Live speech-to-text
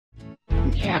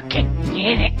You can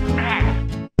get it.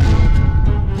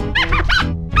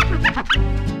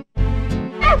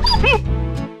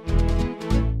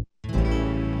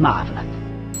 Marvelous.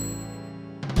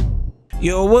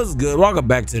 Yo, what's good? Welcome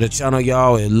back to the channel,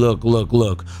 y'all. And look.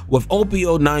 With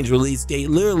OP09's release date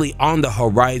literally on the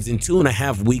horizon,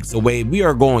 2.5 weeks away, we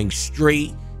are going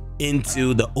straight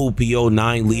into the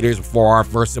OP09 leaders for our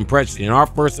first impression. Our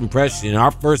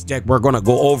first deck we're going to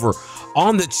go over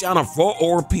on the channel for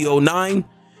OP09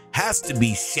 has to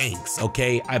be Shanks.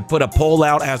 Okay, I put a poll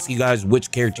out asking you guys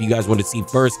which character you guys want to see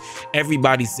first.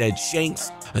 Everybody said Shanks.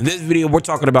 In this video, we're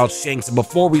talking about Shanks. And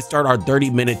before we start our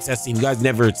 30-minute testing, you guys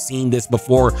never seen this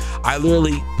before. I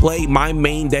literally play my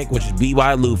main deck, which is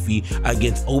BY Luffy,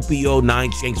 against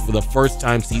OP09 Shanks for the first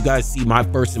time. So you guys see my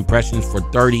first impressions for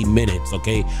 30 minutes,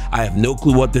 okay? I have no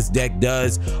clue what this deck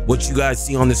does. What you guys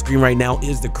see on the screen right now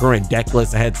is the current deck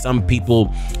list. I had some people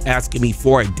asking me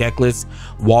for a deck list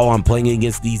while I'm playing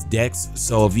against these decks.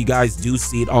 So if you guys do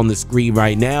see it on the screen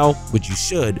right now, which you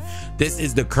should, this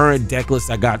is the current deck list.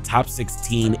 I got top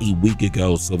 16 a week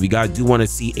ago. So if you guys do want to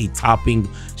see a topping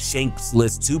Shanks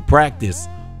list to practice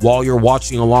while you're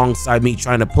watching alongside me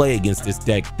trying to play against this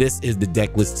deck, this is the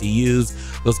deck list to use.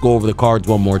 Let's go over the cards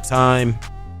one more time.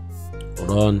 Hold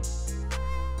on.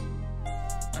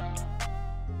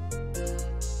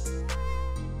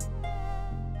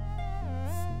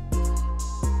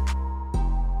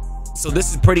 So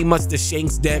this is pretty much the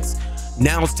Shanks decks.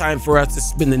 Now it's time for us to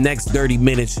spend the next 30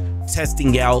 minutes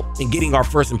testing out and getting our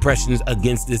first impressions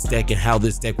against this deck and how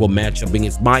this deck will match up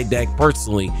against my deck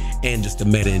personally and just the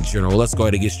meta in general. Let's go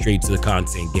ahead and get straight to the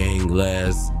content, gang.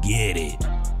 Let's get it.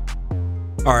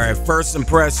 All right, first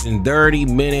impression,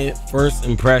 30-minute first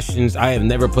impressions. I have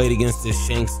never played against this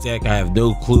Shanks deck. I have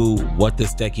no clue what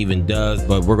this deck even does,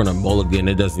 but we're gonna mulligan.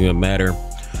 It doesn't even matter.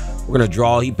 We're gonna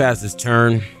draw. He passed his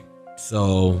turn.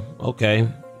 So, okay.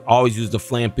 Always use the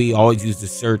Flampy, always use the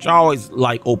search. I always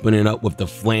like opening up with the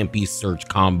Flampy search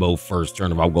combo first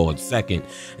turn if I'm going second.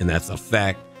 And that's a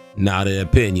fact, not an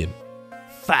opinion.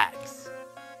 Facts.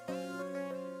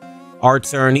 Our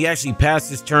turn. He actually passed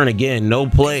his turn again. No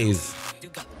plays.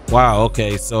 Wow,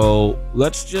 okay. So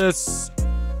let's just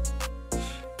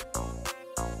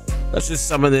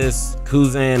summon this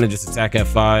Kuzan and just attack at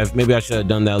 5. Maybe I should have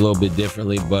done that a little bit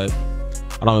differently, but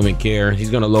I don't even care. He's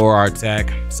gonna lower our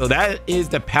attack. So that is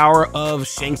the power of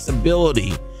Shanks'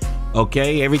 ability.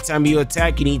 Okay, every time you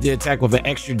attack, you need to attack with an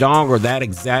extra dong or that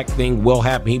exact thing will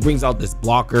happen. He brings out this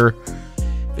blocker.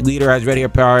 If the leader has ready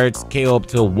power, it's KO up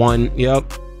to 1.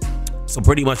 Yep. So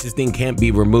pretty much this thing can't be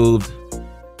removed.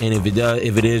 And if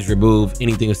it is removed,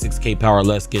 anything with 6k power or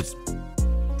less gets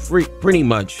pretty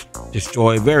much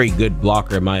destroyed. Very good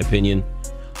blocker in my opinion.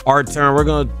 Our turn, we're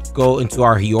gonna go into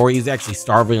our Hiyori. He's actually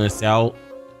starving us out.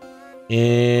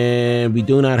 And we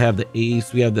do not have the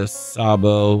ace. We have the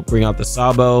Sabo. Bring out the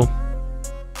Sabo.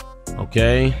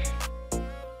 Okay.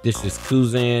 This is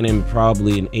Kuzan and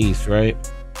probably an ace, right?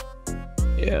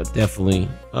 Yeah, definitely.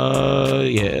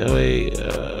 Yeah,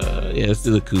 let's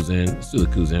do the Kuzan. Let's do the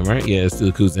Kuzan, right? Yeah, let's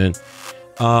do the Kuzan.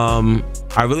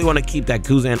 I really want to keep that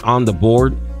Kuzan on the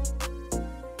board.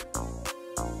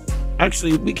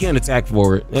 Actually, we can't attack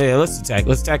forward. Yeah, let's attack.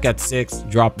 Let's attack at 6.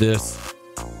 Drop this.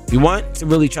 We want to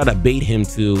really try to bait him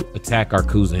to attack our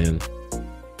Kuzan.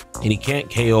 And he can't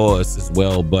KO us as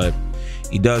well, but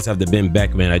he does have the Ben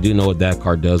Beckman. I do know what that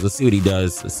card does. Let's see what he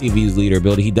does. Let's see if he uses leader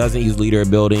ability. He doesn't use leader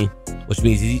ability, which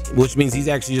means he's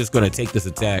actually just going to take this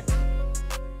attack.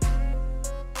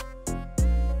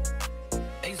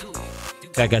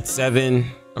 Attack at 7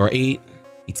 or 8.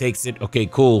 He takes it. Okay,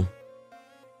 cool.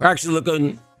 We're actually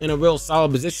looking in a real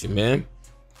solid position, man.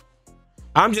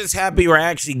 I'm just happy we're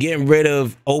actually getting rid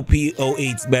of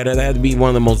OP08's meta. That had to be one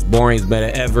of the most boring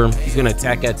meta ever. He's gonna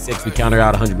attack at 6. We counter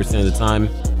out 100% of the time.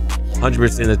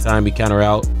 100% of the time we counter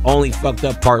out. Only fucked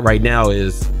up part right now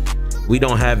is we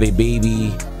don't have a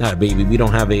baby. Not a baby. We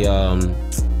don't have a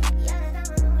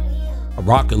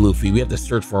Rocket Luffy. We have to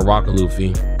search for a Rocket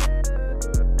Luffy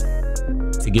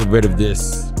to get rid of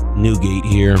this new gate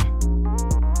here.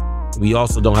 We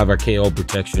also don't have our KO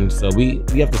protection, so we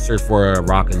have to search for a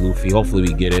Rocket Luffy. Hopefully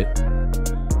we get it.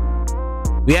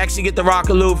 We actually get the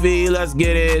Rocket Luffy. Let's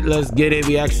get it. Let's get it.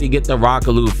 We actually get the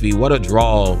Rocket Luffy. What a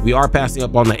draw. We are passing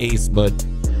up on the ace, but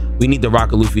we need the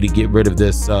Rocket Luffy to get rid of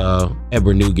this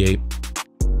Ever Newgate.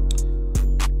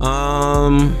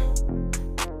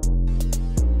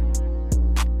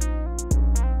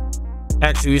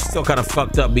 Actually, we're still kind of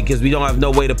fucked up because we don't have no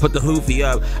way to put the Luffy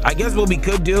up. I guess what we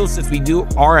could do, since we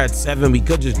are at 7, we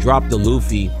could just drop the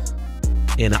Luffy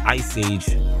in Ice Age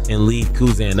and leave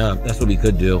Kuzan up. That's what we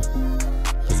could do.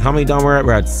 So how many down we're at?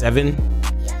 We're at 7.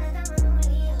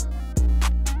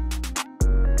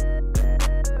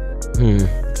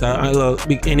 So I look,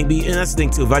 and that's the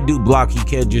thing too. If I do block, he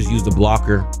can't just use the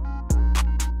blocker,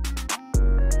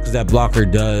 because that blocker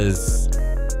does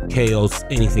KO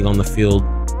anything on the field.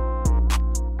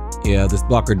 Yeah, this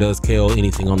blocker does KO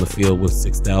anything on the field with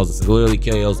 6,000. So it literally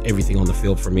KOs everything on the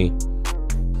field for me.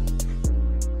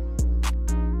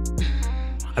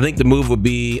 I think the move would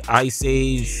be Ice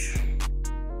Age.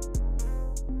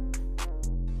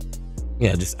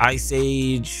 Yeah, just Ice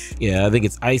Age. Yeah, I think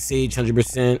it's Ice Age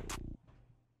 100%.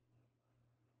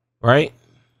 Right?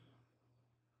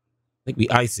 I think we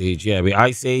Ice Age. Yeah, we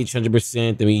Ice Age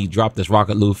 100%. Then we drop this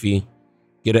Rocket Luffy.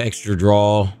 Get an extra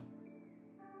draw.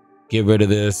 Get rid of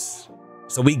this.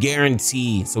 So we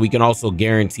guarantee. So we can also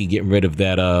guarantee getting rid of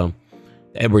that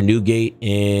Edward Newgate.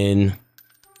 And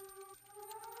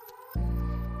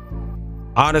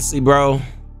honestly, bro,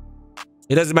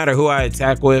 it doesn't matter who I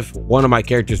attack with. One of my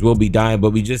characters will be dying,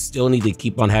 but we just still need to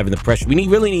keep on having the pressure. We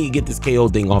really need to get this KO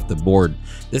thing off the board.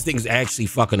 This thing's actually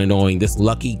fucking annoying. This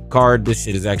lucky card, this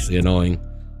shit is actually annoying.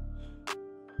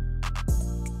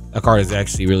 That card is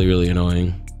actually really, really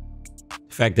annoying.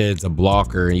 The fact that it's a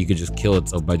blocker and you could just kill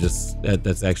itself by just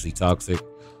that's actually toxic.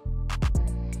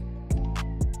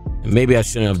 And maybe I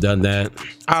shouldn't have done that.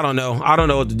 I don't know. I don't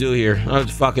know what to do here.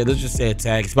 Fuck it. Let's just say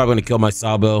attack. He's probably gonna kill my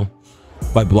Sabo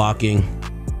by blocking.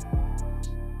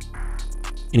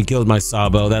 And he killed my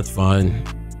Sabo. That's fine.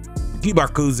 Keep our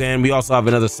Kuzan. We also have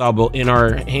another Sabo in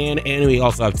our hand, and we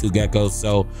also have 2 geckos.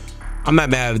 So I'm not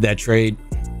mad at that trade.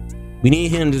 We need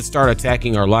him to start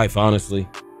attacking our life, honestly.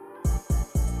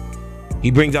 He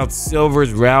brings out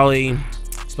Silver's Rally.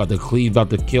 He's about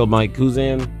to kill my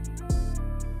Kuzan.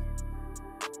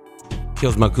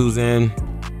 Kills my Kuzan.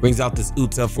 Brings out this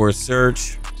Uta for a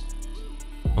search.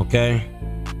 Okay.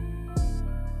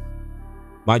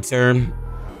 My turn.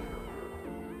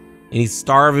 And he's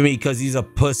starving me because he's a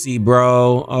pussy,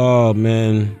 bro. Oh,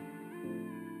 man.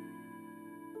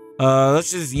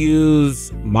 Let's just use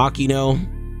Makino.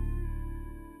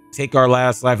 Take our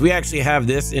last life. We actually have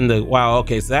this in the... Wow,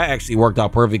 okay. So that actually worked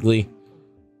out perfectly.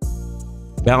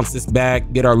 Bounce this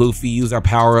back. Get our Luffy. Use our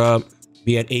power up.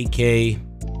 Be at 8K.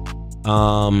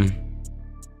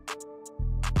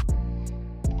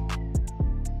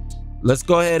 Let's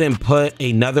go ahead and put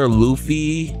another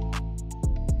Luffy.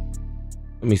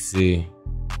 Let me see.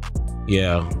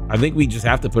 Yeah, I think we just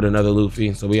have to put another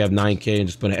Luffy. So we have 9K and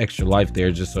just put an extra life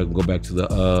there just so I can go back to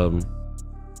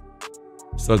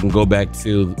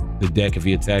the deck if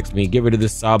he attacks me. Get rid of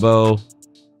this Sabo.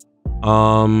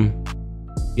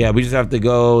 Yeah, we just have to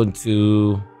go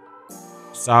into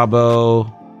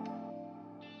Sabo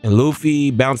and Luffy,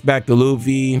 bounce back to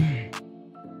Luffy.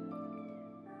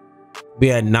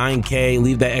 Be at 9K,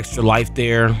 leave that extra life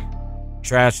there.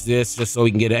 Trash this just so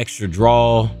we can get an extra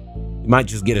draw. We might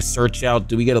just get a search out.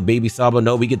 Do we get a baby Sabo?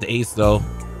 No, we get the ace though.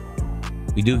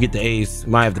 We do get the ace.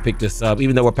 We might have to pick this up,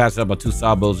 even though we're passing up on 2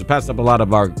 Sabos. We're passing up a lot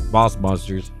of our boss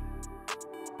monsters.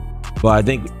 But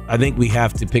I think we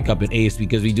have to pick up an ace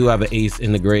because we do have an ace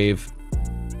in the grave.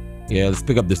 Yeah, let's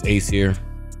pick up this ace here.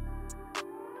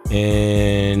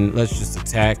 And let's just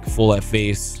attack full at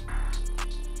face.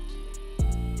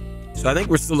 So I think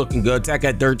we're still looking good. Attack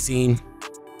at 13.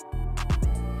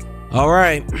 All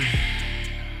right.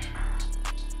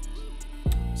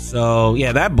 So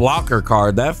yeah, that blocker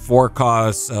card, that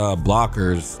 4-cost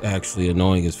blocker is actually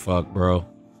annoying as fuck, bro.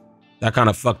 That kind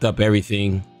of fucked up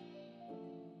everything.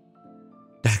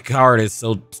 That card is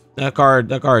so... That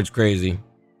card's crazy.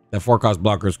 That 4-cost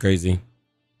blocker is crazy.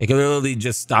 It can literally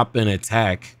just stop an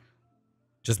attack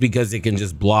just because it can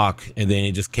just block, and then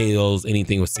it just KOs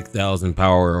anything with 6,000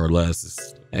 power or less.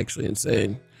 It's actually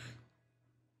insane.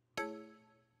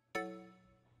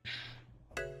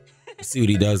 Let's see what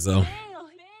he does though.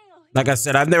 Like I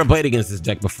said, I've never played against this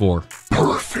deck before.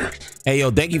 Perfect. Hey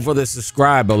yo, thank you for the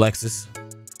subscribe, Alexis.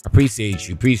 Appreciate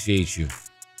you. Appreciate you.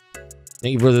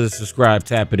 Thank you for the subscribe.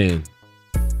 Tap it in.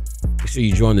 Make sure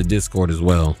you join the Discord as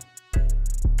well.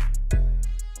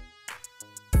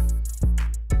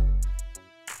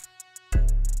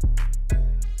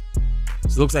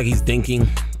 So it looks like he's thinking.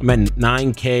 I'm at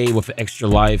 9K with an extra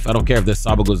life. I don't care if this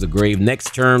Sabo goes to grave.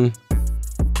 Next turn,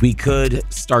 we could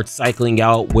start cycling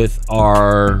out with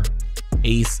our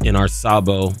ace and our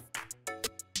Sabo.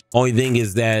 Only thing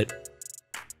is that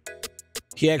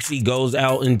he actually goes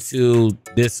out into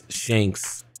this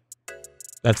Shanks.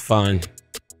 That's fine.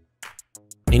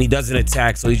 And he doesn't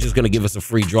attack, so he's just going to give us a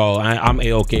free draw. I'm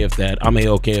A-okay with that. I'm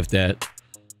A-okay with that.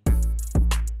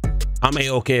 I'm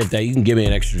A-okay with that. You can give me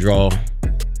an extra draw.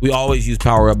 We always use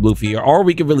power up Luffy, or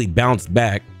we can really bounce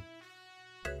back.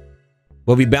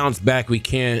 But we bounce back, we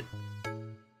can't.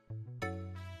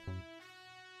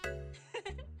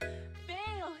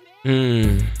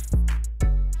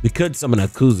 We could summon a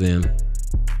Kuzan.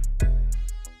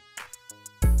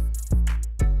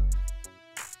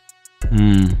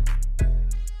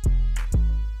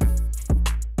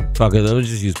 Fuck it, let's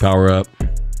just use power up.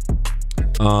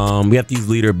 We have to use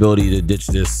leader ability to ditch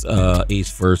this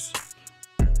ace first.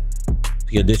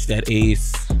 You ditch that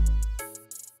ace.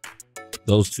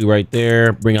 Those two right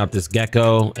there. Bring out this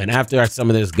gecko. And after I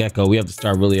summon this gecko, we have to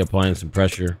start really applying some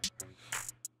pressure.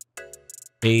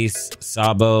 Ace,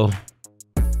 Sabo.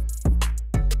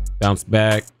 Bounce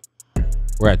back.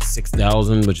 We're at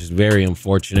 6,000, which is very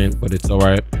unfortunate, but it's all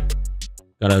right.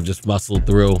 Gotta just muscle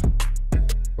through.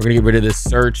 We're gonna get rid of this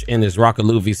search and this Rocket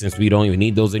Luffy since we don't even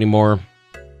need those anymore.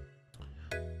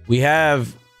 We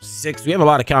have 6. We have a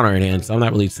lot of counter in hand, so I'm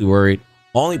not really too worried.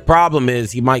 Only problem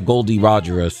is he might Goldie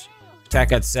Roger us.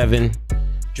 Attack at 7,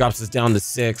 drops us down to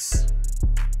 6.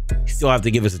 He still have to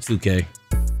give us a 2K.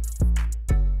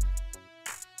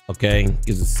 Okay,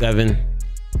 gives us 7,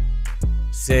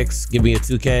 6. Give me a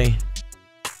 2K.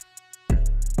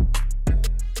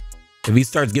 If he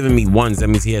starts giving me 1s, that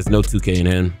means he has no 2K in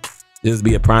hand. This would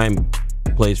be a prime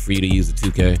place for you to use a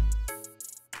 2K.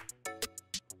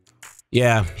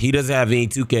 Yeah, he doesn't have any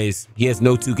 2Ks. He has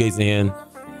no 2Ks in hand.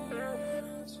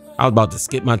 I was about to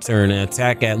skip my turn and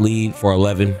attack at lead for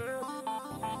 11.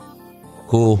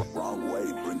 Cool.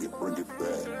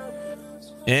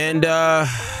 And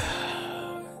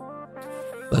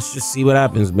let's just see what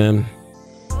happens, man.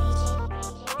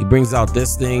 He brings out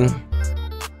this thing.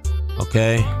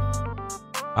 Okay.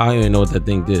 I don't even know what that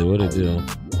thing did. What did it do?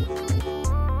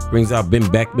 Brings out Ben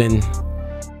Beckman.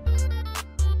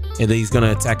 And then he's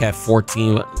gonna attack at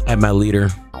 14 at my leader.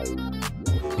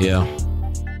 Yeah.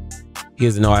 He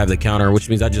doesn't know I have the counter, which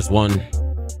means I just won.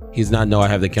 He does not know I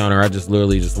have the counter. I just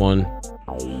literally just won.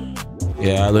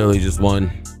 Yeah, I literally just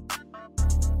won.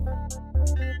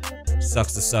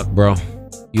 Sucks to suck, bro.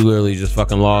 You literally just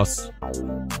fucking lost.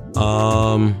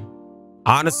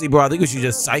 Honestly, bro, I think we should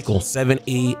just cycle 7,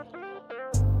 8.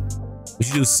 We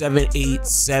should do 7, 8,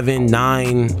 7,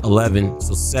 9, 11.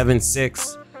 So 7,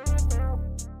 6.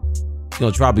 He's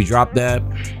gonna probably drop that.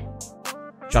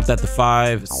 Drop that to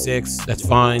 5, 6. That's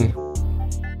fine.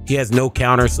 He has no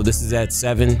counter, so this is at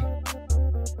 7.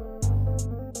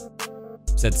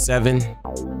 It's at 7.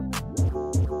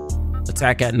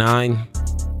 Attack at 9.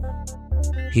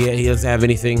 He doesn't have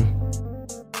anything.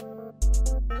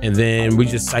 And then we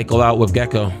just cycle out with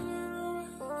Gecko.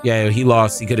 Yeah, he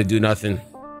lost. He couldn't do nothing.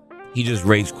 He just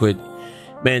rage quit.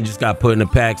 Man just got put in the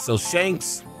pack. So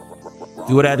Shanks, if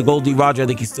he would have had the Goldie Roger, I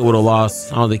think he still would have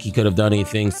lost. I don't think he could have done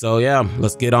anything. So yeah,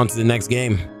 let's get on to the next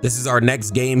game. This is our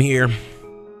next game here.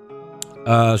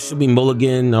 Should be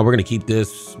Mulligan. No, we're gonna keep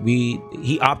this.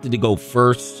 He opted to go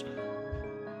first.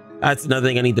 That's another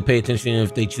thing I need to pay attention.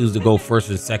 If they choose to go first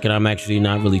or second, I'm actually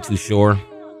not really too sure.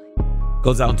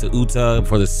 Goes out to Uta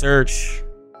for the search.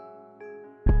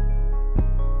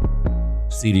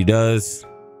 CD does.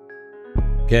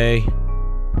 Okay.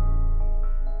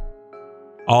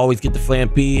 Always get the flam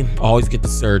P. Always get the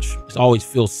search. It always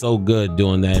feels so good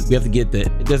doing that. We have to get the.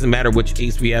 It doesn't matter which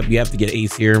ace we have. We have to get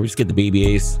ace here. We just get the baby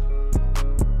ace.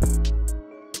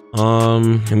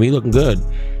 And we looking good.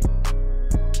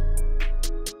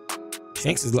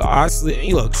 Shanks is honestly,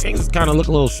 hey, look, Shanks is kind of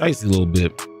looking a little shicey a little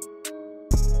bit.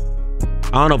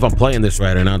 I don't know if I'm playing this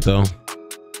right or not though.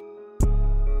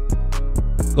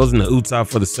 Goes into Uta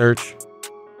for the search.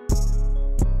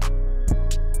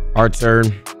 Our turn.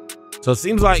 So it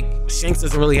seems like Shanks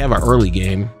doesn't really have an early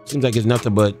game. Seems like it's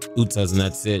nothing but Utas and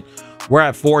that's it. We're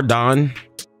at 4 Don.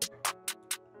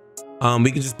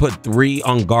 We can just put 3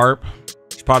 on Garp.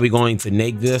 He's probably going to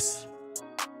neg this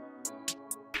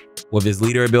with his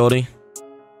leader ability.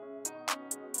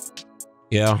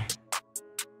 Yeah.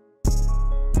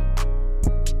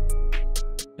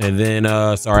 And then,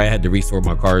 sorry, I had to resort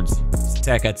my cards.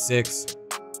 Attack at 6.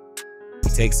 He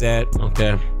takes that.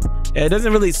 Okay. Yeah, it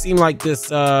doesn't really seem like this.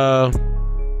 Yeah,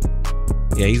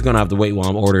 he's gonna have to wait while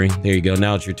I'm ordering. There you go.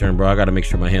 Now it's your turn, bro. I gotta make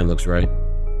sure my hand looks right.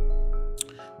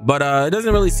 But it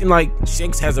doesn't really seem like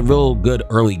Shanks has a real good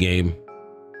early game.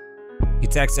 He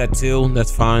attacks at 2.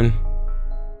 That's fine.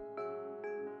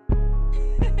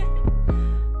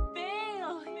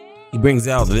 He brings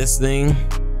out this thing.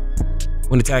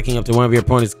 When attacking up to one of your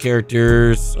opponent's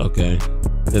characters. Okay.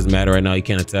 Doesn't matter right now. You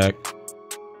can't attack.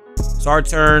 It's our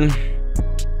turn.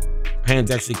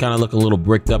 Hand's actually kind of looking a little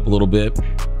bricked up a little bit.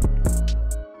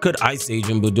 Could Ice Age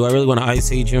him, but do I really want to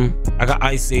Ice Age him? I got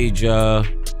Ice Age, Luffy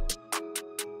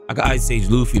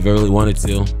if I really wanted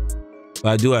to. But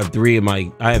I do have 3 in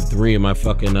my, I have 3 in my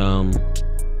fucking, I'll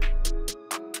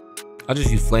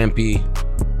just use Flam P.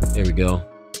 There we go.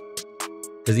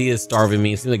 Because he is starving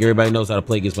me. It seems like everybody knows how to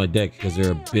play against my deck because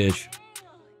they're a bitch.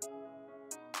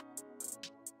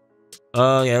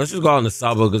 Yeah, let's just go on the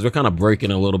Sabo because we're kind of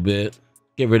breaking a little bit.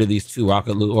 Get rid of these two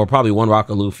Rocket Luffy, or probably one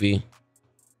Rocket Luffy.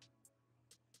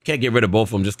 Can't get rid of both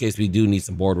of them just in case we do need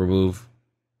some board remove.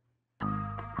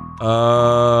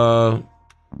 Bro,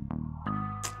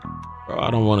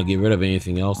 I don't want to get rid of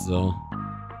anything else though.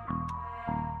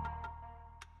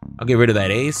 I'll get rid of that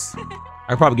ace. I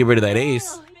could probably get rid of that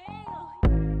ace.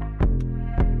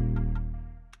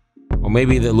 Or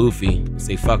maybe the Luffy.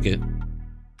 Say fuck it.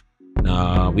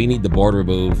 Nah, we need the board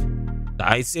remove. The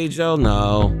Ice Age though?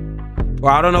 No.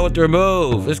 Well, I don't know what to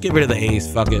remove. Let's get rid of the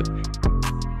ace. Fuck it.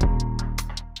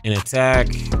 And attack.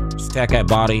 Just attack that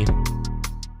body.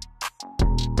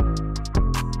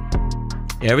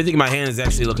 Yeah, everything in my hand is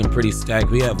actually looking pretty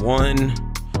stacked. We have 1,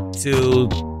 2,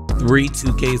 3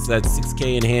 2Ks, so that's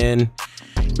 6K in hand.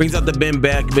 Brings out the bin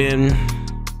back bin.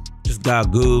 Just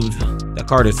got goobed. That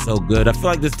card is so good. I feel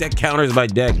like this deck counters my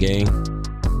deck, gang.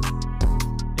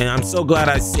 And I'm so glad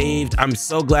I saved. I'm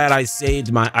so glad I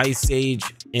saved my Ice Age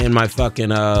and my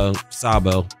fucking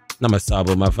Sabo. Not my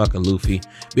Sabo, my fucking Luffy.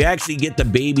 We actually get the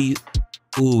baby.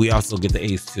 Ooh, we also get the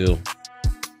ace too.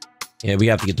 Yeah, we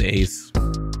have to get the ace.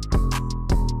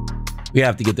 We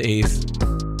have to get the ace.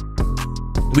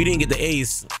 We didn't get the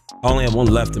ace. I only have one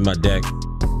left in my deck.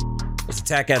 Let's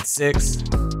attack at 6.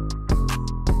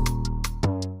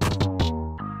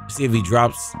 See if he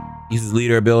drops, uses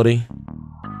leader ability.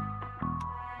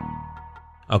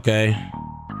 Okay,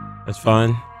 that's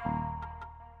fine.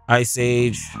 Ice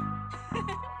Age.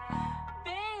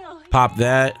 Pop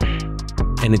that.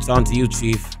 And it's on to you,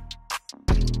 Chief.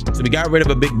 So we got rid of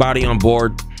a big body on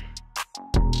board.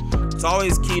 It's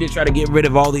always key to try to get rid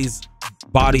of all these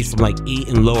bodies from like 8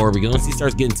 and lower, because once he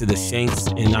starts getting to the Shanks,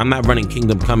 and I'm not running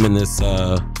Kingdom Come in this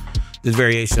this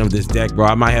variation of this deck, bro.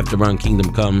 I might have to run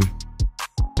Kingdom Come.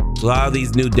 A lot of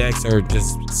these new decks are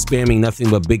just spamming nothing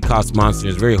but big cost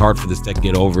monsters. Very hard for this deck to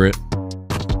get over it.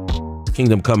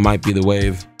 Kingdom Come might be the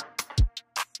wave.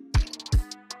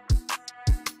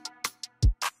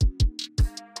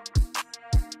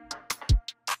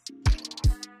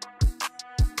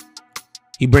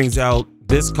 He brings out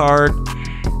this card.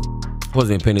 I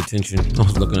wasn't even paying attention. I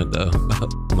was looking at the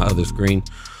my other screen.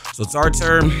 So it's our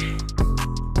turn.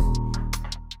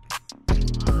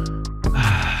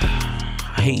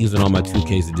 I hate using all my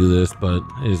 2Ks to do this, but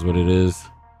it is what it is.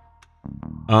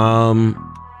 Yeah,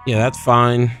 that's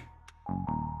fine.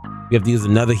 We have to use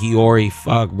another Hiyori.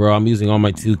 Fuck, bro. I'm using all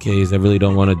my 2Ks. I really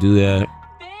don't want to do that.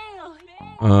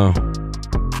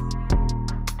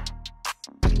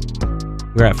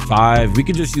 We're at 5. We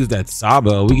could just use that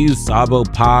Sabo. We can use Sabo,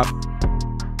 Pop.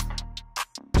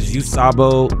 Just use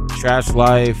Sabo, Trash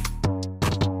Life.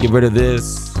 Get rid of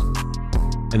this.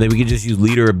 And then we can just use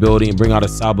leader ability and bring out a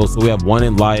Sabo. So we have 1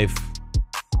 in life.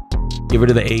 Get rid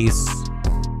of the ace.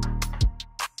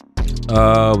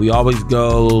 We always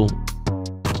go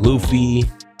Luffy,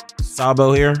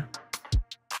 Sabo here.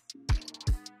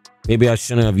 Maybe I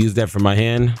shouldn't have used that for my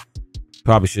hand.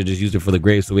 Probably should have just used it for the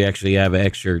grave, so we actually have an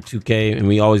extra 2K, and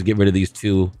we always get rid of these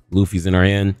 2 Luffys in our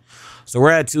hand. So we're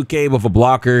at 2K with a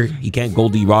blocker. He can't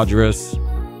Goldie Roger us.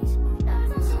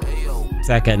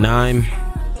 Attack at 9.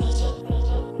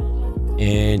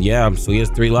 And yeah, so he has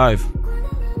 3 life.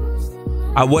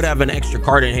 I would have an extra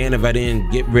card in hand if I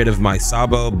didn't get rid of my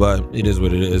Sabo, but it is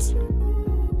what it is.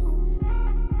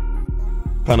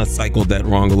 Kind of cycled that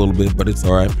wrong a little bit, but it's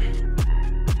all right.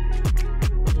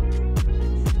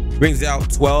 Brings out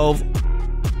 12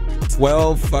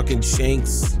 fucking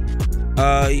Shanks.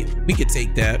 We could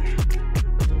take that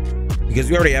because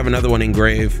we already have another one in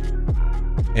grave.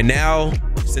 And now,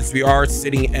 since we are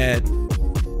sitting at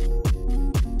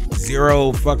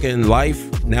 0 fucking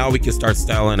life, now we can start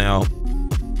styling out.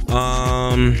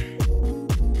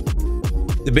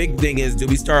 The big thing is, do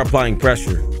we start applying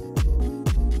pressure?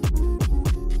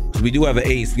 We do have an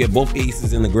ace. We have both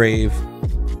aces in the grave.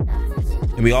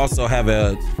 And we also have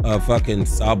a fucking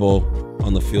Sabo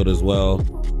on the field as well.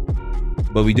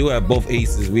 But we do have both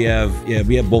aces. We have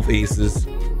both aces.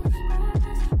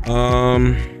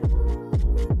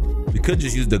 We could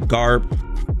just use the Garp.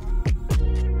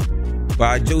 But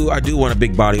I do want a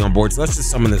big body on board. So let's just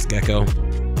summon this Gecko.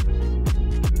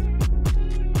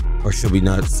 Or should we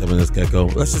not summon this Gecko?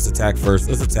 Let's just attack first.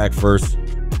 Let's attack first.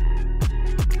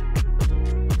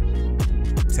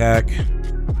 Attack.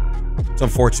 It's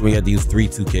unfortunate we had to use 3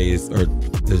 2Ks or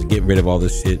to get rid of all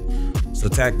this shit. So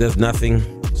attack does nothing.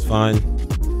 It's fine.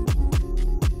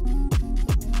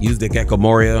 Use the Gecko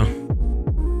Moria.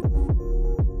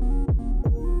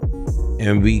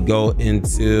 And we go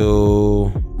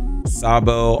into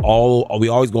Sabo. We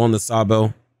always go on the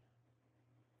Sabo.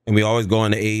 And we always go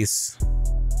on the ace.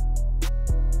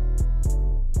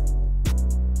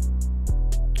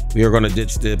 We are going to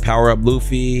ditch the power up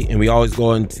Luffy. And we always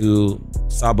go into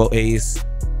Sabo ace.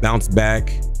 Bounce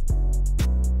back.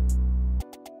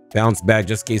 Bounce back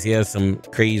just in case he has some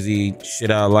crazy shit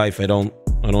out of life. I don't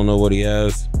know what he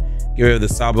has. Get rid of the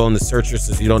Sabo and the searcher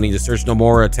since you don't need to search no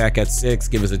more. Attack at 6.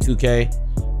 Give us a 2K.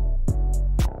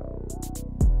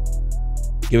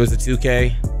 Give us a 2K.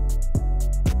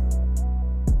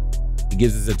 He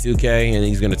gives us a 2K and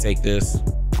he's gonna take this.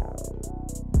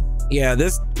 Yeah,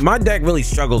 my deck really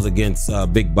struggles against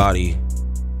big body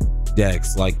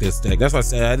decks like this deck. That's why I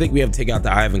said I think we have to take out the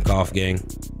Ivankov gang.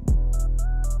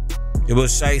 It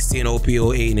was SHIESTY and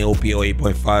OP08 and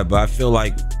OP08.5, but I feel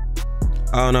like,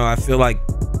 I don't know, I feel like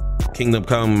Kingdom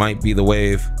Come might be the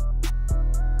wave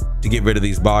to get rid of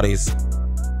these bodies.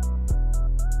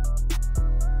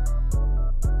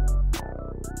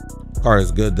 This card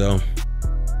is good though.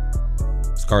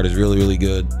 This card is really, really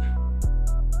good.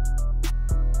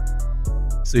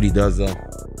 See what he does though.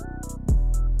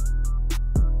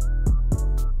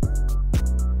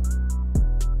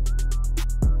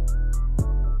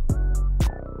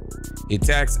 He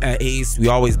attacks at ace. We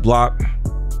always block.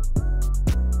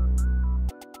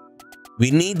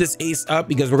 We need this ace up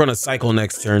because we're going to cycle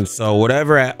next turn. So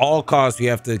whatever, at all costs, we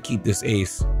have to keep this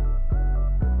ace.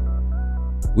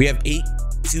 We have 8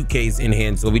 2Ks in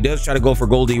hand. So if he does try to go for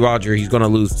Goldie Roger, he's going to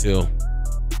lose 2.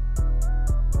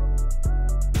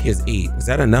 He has 8. Is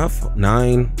that enough?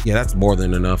 9? Yeah, that's more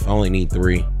than enough. I only need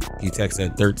 3. He attacks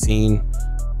at 13.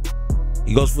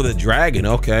 He goes for the dragon.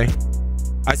 Okay.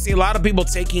 I see a lot of people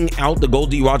taking out the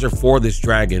Goldie Roger for this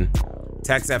dragon.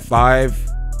 Attacks at 5.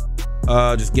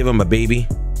 Just give him a baby.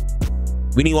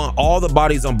 We need all the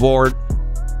bodies on board.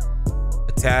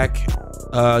 Attack.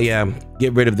 Yeah,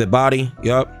 get rid of the body.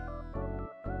 Yup.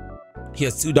 He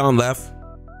has 2 down left.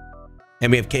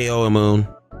 And we have KO and Moon.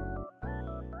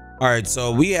 All right,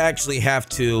 so we actually have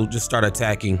to just start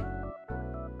attacking.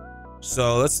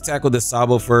 So let's attack with the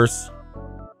Sabo first.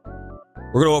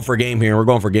 We're gonna go for game here. We're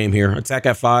going for game here. Attack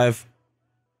at 5.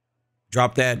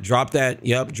 Drop that. Drop that.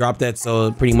 Yep, drop that. So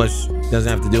it pretty much doesn't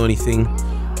have to do anything.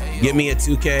 Give me a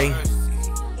 2K.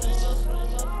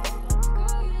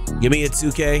 Give me a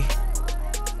 2K.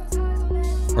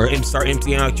 Or start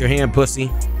emptying out your hand, pussy.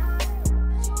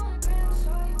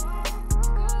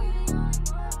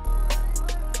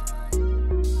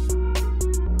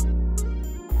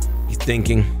 He's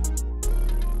thinking.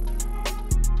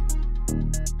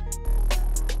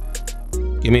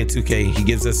 Give me a 2K. He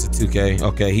gives us a 2K.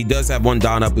 Okay, he does have 1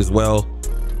 Don up as well.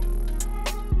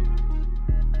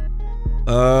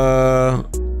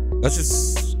 Let's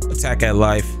just attack at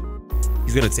life.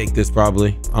 He's gonna take this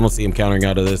probably. I don't see him countering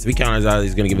out of this. If he counters out,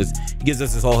 he's gonna he gives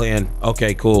us his whole hand.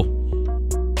 Okay, cool.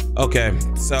 Okay,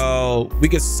 so we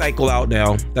can cycle out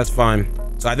now. That's fine.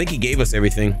 So I think he gave us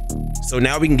everything. So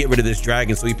now we can get rid of this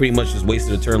dragon. So he pretty much just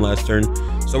wasted a turn last turn.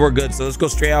 So we're good. So let's go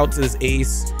straight out to this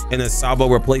ace. And then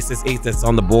Sabo replace this ace that's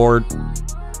on the board.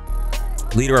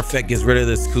 Leader effect gets rid of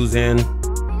this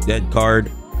Kuzan. Dead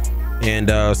card. And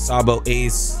Sabo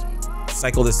ace.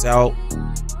 Cycle this out.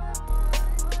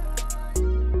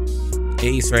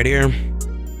 Ace right here.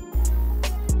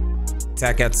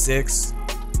 Attack at 6.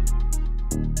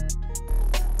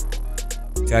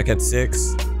 Attack at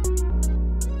 6.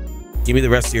 Give me the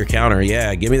rest of your counter.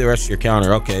 Yeah, give me the rest of your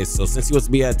counter. Okay, so since he wants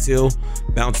to be at 2,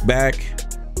 bounce back.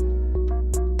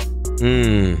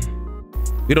 We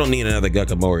don't need another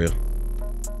Gecko Moria.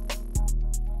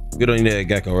 We don't need a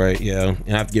Gecko, right? Yeah,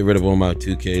 and I have to get rid of one of my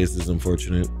 2Ks. This is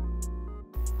unfortunate.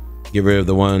 Get rid of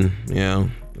the one. Yeah,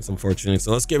 that's unfortunate.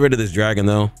 So let's get rid of this dragon,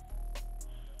 though.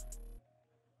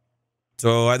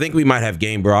 So I think we might have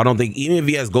game, bro. I don't think, even if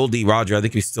he has Goldie Roger, I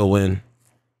think we still win.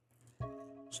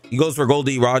 He goes for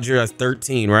Goldie Roger. That's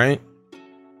 13, right?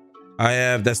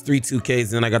 That's 3 2Ks,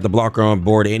 and then I got the blocker on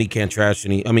board, and he can't trash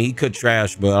any. I mean, he could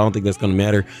trash, but I don't think that's going to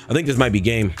matter. I think this might be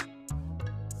game.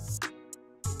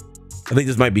 I think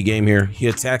this might be game here. He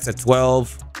attacks at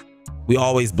 12. We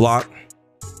always block.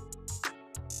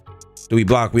 Do we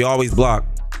block? We always block.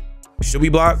 Should we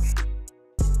block?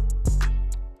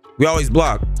 We always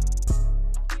block.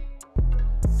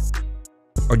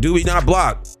 Or do we not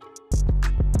block?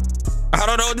 I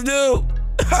don't know what to do.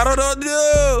 I don't know what to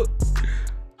do.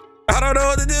 I don't know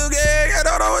what to do, gang. I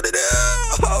don't know what to do.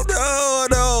 Oh no,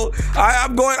 no.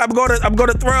 I'm going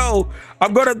to throw.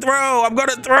 I'm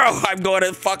going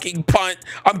to fucking punt.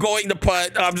 I'm going to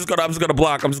punt. I'm just gonna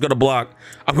block.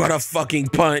 I'm gonna fucking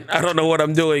punt. I don't know what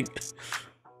I'm doing.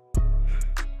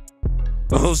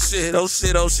 Oh shit, oh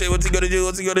shit, oh shit. What's he gonna do?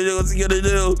 What's he gonna do? What's he gonna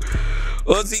do?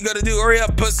 What's he gonna do? Hurry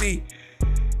up, pussy.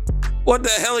 What the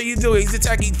hell are you doing? He's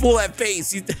attacking full at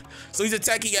face. So he's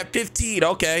attacking at 15.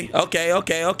 Okay.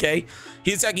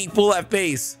 He's attacking full at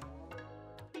face.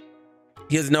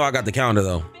 He doesn't know I got the counter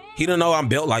though. He don't know I'm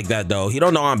built like that though. He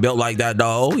don't know I'm built like that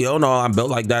though. You don't know I'm built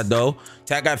like that though.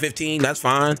 Attack at 15, that's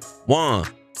fine. 1,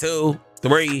 2,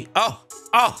 3. Oh.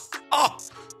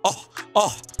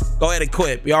 Go ahead and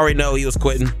quit. We already know he was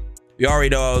quitting. We already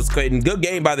know I was quitting. Good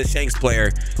game by the Shanks player.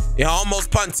 Yeah,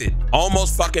 almost punted.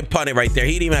 Almost fucking punted right there.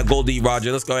 He didn't even have Gold D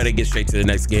Roger. Let's go ahead and get straight to the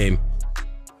next game.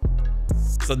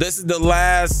 So this is the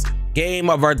last game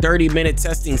of our 30-minute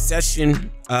testing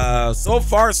session. So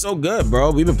far so good,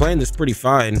 bro. We've been playing this pretty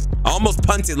fine. I almost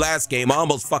punted last game. I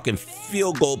almost fucking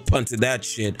field goal punted that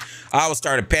shit. I was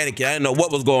started panicking. I didn't know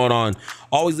what was going on.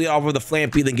 Always lead off with the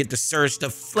Flampy, then get the search. The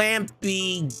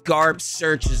Flampy Garp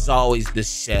search is always the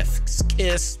chef's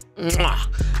kiss.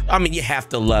 Mwah. I mean, you have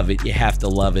to love it. You have to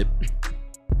love it.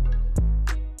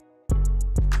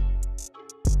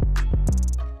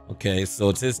 Okay, so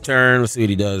it's his turn. Let's see what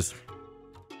he does.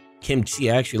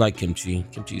 Kimchi. I actually like kimchi.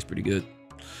 Kimchi is pretty good.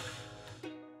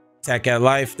 Attack at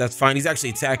life. That's fine. He's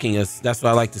actually attacking us. That's what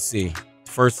I like to see.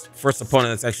 First opponent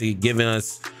that's actually giving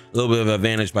us a little bit of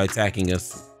advantage by attacking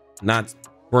us, not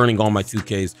burning all my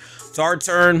 2Ks. So our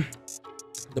turn.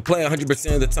 The play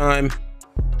 100% of the time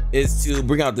is to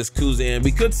bring out this Kuzan.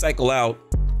 We could cycle out.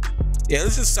 Yeah,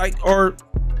 let's just cycle. Or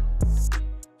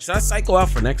should I cycle out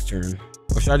for next turn?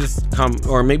 Or should I just come?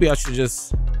 Or maybe I should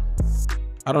just.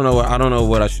 I don't know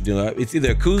what I should do. It's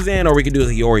either Kuzan or we could do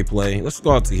the Hiyori play. Let's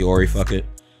go out to Hiyori. Fuck it.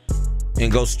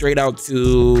 And go straight out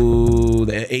to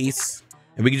the ace.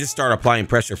 And we can just start applying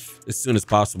pressure as soon as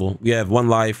possible. We have 1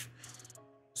 life.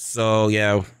 So,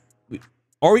 yeah.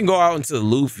 Or we can go out into the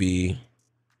Luffy.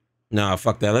 Nah,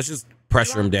 fuck that. Let's just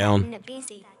pressure him down.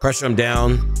 Pressure him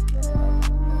down.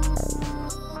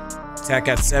 Attack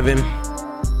at 7.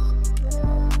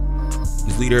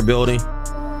 He's leader ability.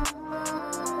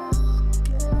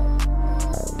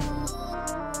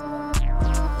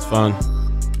 It's fun.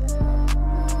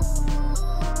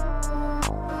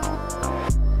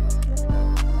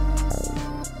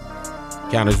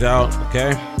 Counters out,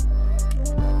 okay.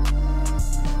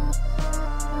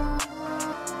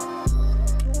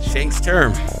 Shanks'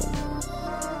 turn.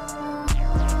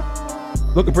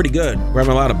 Looking pretty good. We're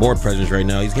having a lot of board presence right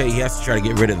now. He has to try to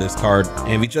get rid of this card.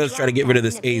 And if he does try to get rid of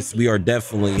this ace, we are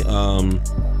definitely, oh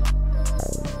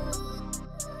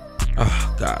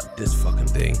God, this fucking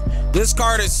thing. This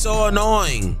card is so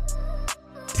annoying.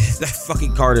 That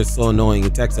fucking card is so annoying.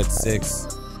 Attacks at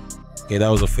 6. Okay, that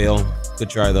was a fail. Good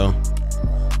try though.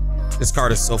 This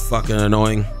card is so fucking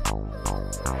annoying.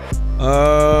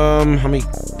 I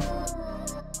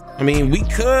mean, we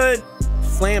could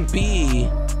Flampy.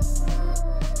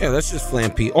 Yeah, let's just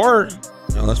Flampy. Or,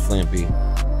 no, let's Flampy.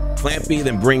 Flampy,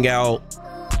 then bring out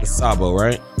the Sabo,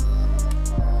 right?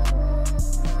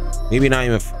 Maybe not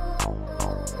even.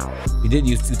 We did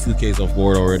use 2 2Ks off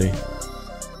board already.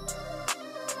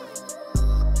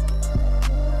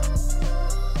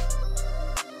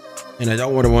 And I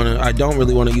don't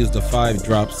really want to use the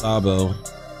 5-drop Sabo.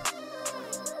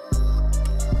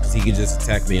 Because he can just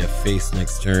attack me at face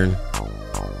next turn.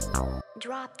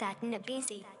 Drop that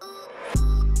busy.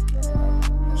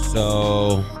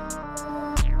 So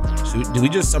do we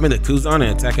just summon the Kuzan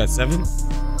and attack at 7?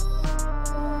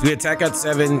 Do we attack at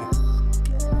 7?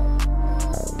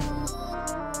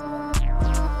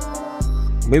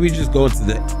 Maybe just go into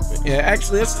the, yeah,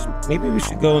 actually maybe we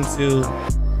should go into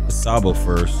the Sabo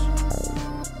first.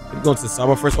 Maybe go into the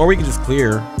Sabo first, or we can just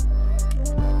clear.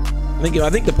 I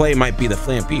think the play might be the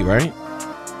Flampy, right?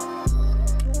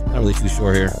 Not really too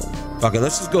sure here. Fuck it,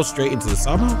 let's just go straight into the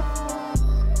Sabo.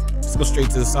 Let's go straight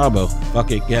to the Sabo.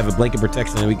 Fuck it, you have a blanket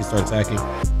protection and we can start attacking.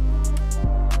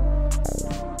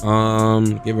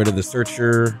 Get rid of the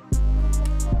Searcher.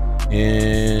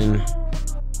 And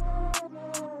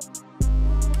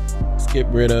let's get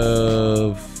rid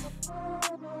of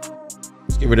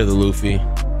the Luffy.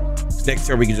 Next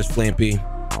turn we can just Flampy.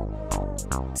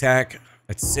 Attack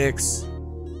at 6.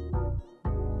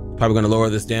 Probably gonna lower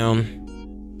this down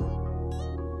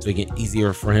so we get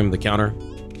easier for him to counter.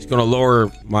 He's gonna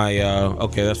lower my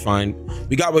okay, that's fine.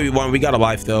 We got what we want. We got a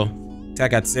life though.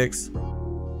 Attack at 6.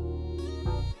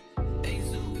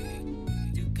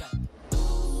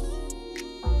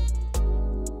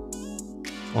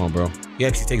 Come on, bro. He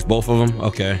actually takes both of them.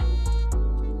 Okay.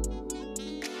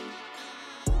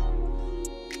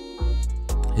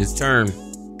 His turn.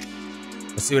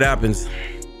 Let's see what happens.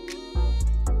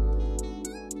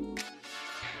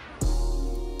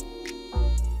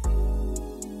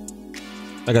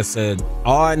 Like I said,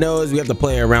 all I know is we have to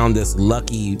play around this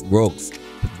Lucky Rokes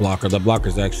blocker. The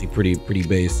blocker's actually pretty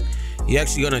base. He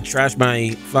actually gonna trash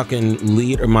my fucking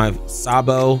lead or my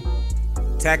Sabo.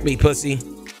 Attack me, pussy.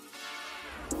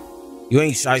 You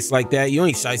ain't shiesty like that. You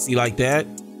ain't shiesty like that.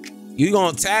 You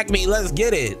gonna attack me? Let's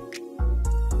get it.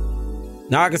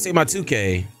 Now I can save my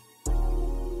 2K.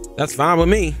 That's fine with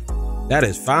me. That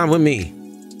is fine with me.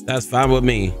 That's fine with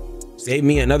me. Save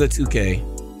me another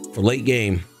 2K for late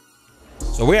game.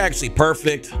 So we're actually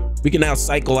perfect. We can now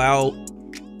cycle out.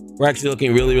 We're actually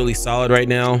looking really solid right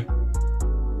now.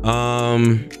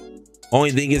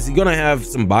 Only thing is you're gonna have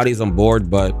some bodies on board,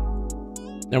 but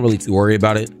not really too worried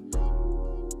about it.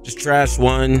 Just trash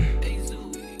one.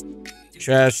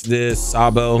 Trash this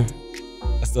Sabo.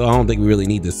 I don't think we really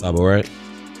need this Sabo, right?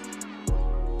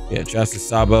 Yeah, trash the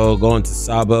Sabo. Go into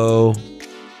Sabo.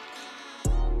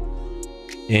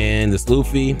 And this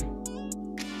Luffy.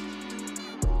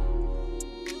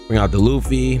 Bring out the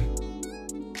Luffy.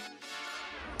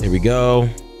 There we go.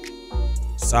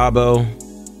 Sabo.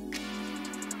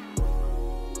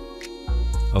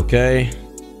 Okay.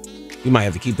 You might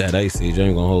have to keep that Ice Age. I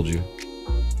ain't gonna hold you.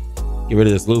 Get rid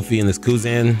of this Luffy and this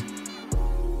Kuzan.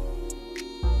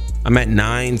 I'm at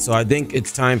 9, so I think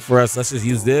it's time for us. Let's just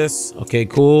use this. Okay,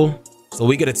 cool. So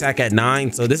we could attack at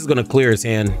 9. So this is gonna clear his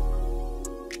hand.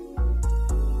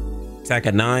 Attack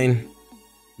at 9.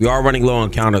 We are running low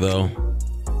on counter though.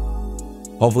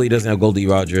 Hopefully he doesn't have Goldie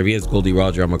Roger. If he has Goldie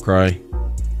Roger, I'm gonna cry.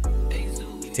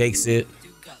 He takes it.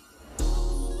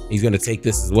 He's gonna take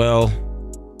this as well.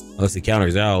 Unless he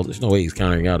counters out. There's no way he's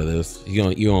countering out of this.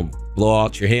 You gonna blow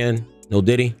out your hand? No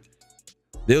diddy.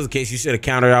 This was the case you should have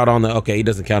countered out on the. Okay, he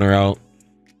doesn't counter out.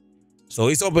 So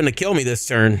he's hoping to kill me this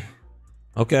turn.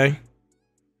 Okay.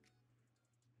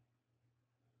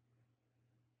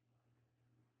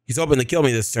 He's hoping to kill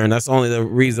me this turn. That's only the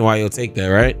reason why he'll take that,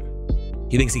 right?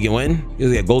 He thinks he can win?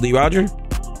 He'll get Goldie Roger?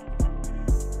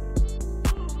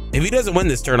 If he doesn't win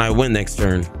this turn, I win next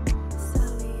turn.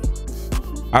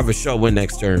 I for sure win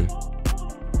next turn.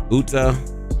 Uta.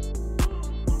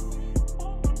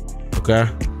 Okay.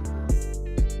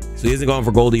 So he isn't going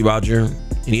for Goldie Roger.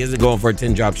 And he isn't going for a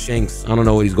 10 drop Shanks. I don't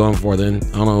know what he's going for then.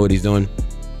 I don't know what he's doing.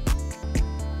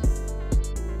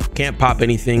 Can't pop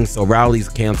anything, so Rowley's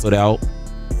canceled out.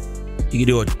 You can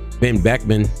do a Ben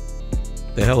Beckman.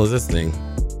 What the hell is this thing?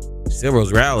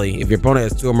 Silver's Rally. If your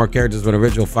opponent has 2 or more characters with an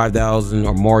original 5,000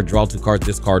 or more, draw 2 cards,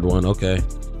 discard 1. Okay.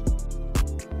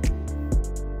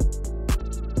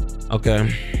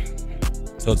 Okay.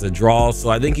 So it's a draw. So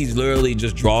I think he's literally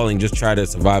just drawing, just try to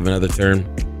survive another turn.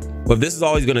 But if this is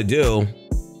all he's gonna do,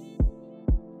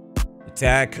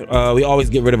 attack. We always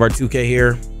get rid of our 2K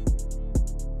here.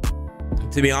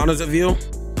 To be honest with you,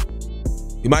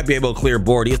 you might be able to clear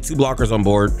board. He has 2 blockers on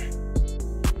board.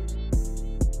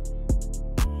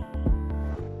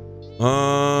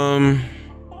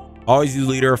 Always use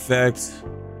leader effect.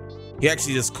 He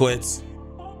actually just quits.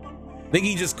 I think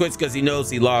he just quits because he knows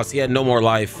he lost. He had no more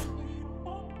life.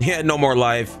 He had no more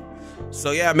life.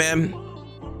 So yeah, man.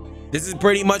 This is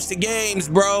pretty much the games,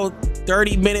 bro.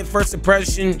 30-minute first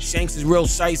impression. Shanks is real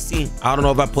shiesty. I don't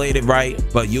know if I played it right,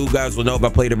 but you guys will know if I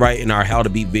played it right in our how to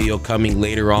beat video coming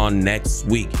later on next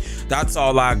week. That's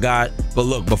all I got. But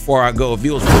look, before I go, if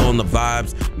you was feeling the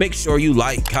vibes, make sure you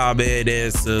like, comment,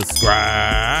 and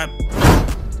subscribe.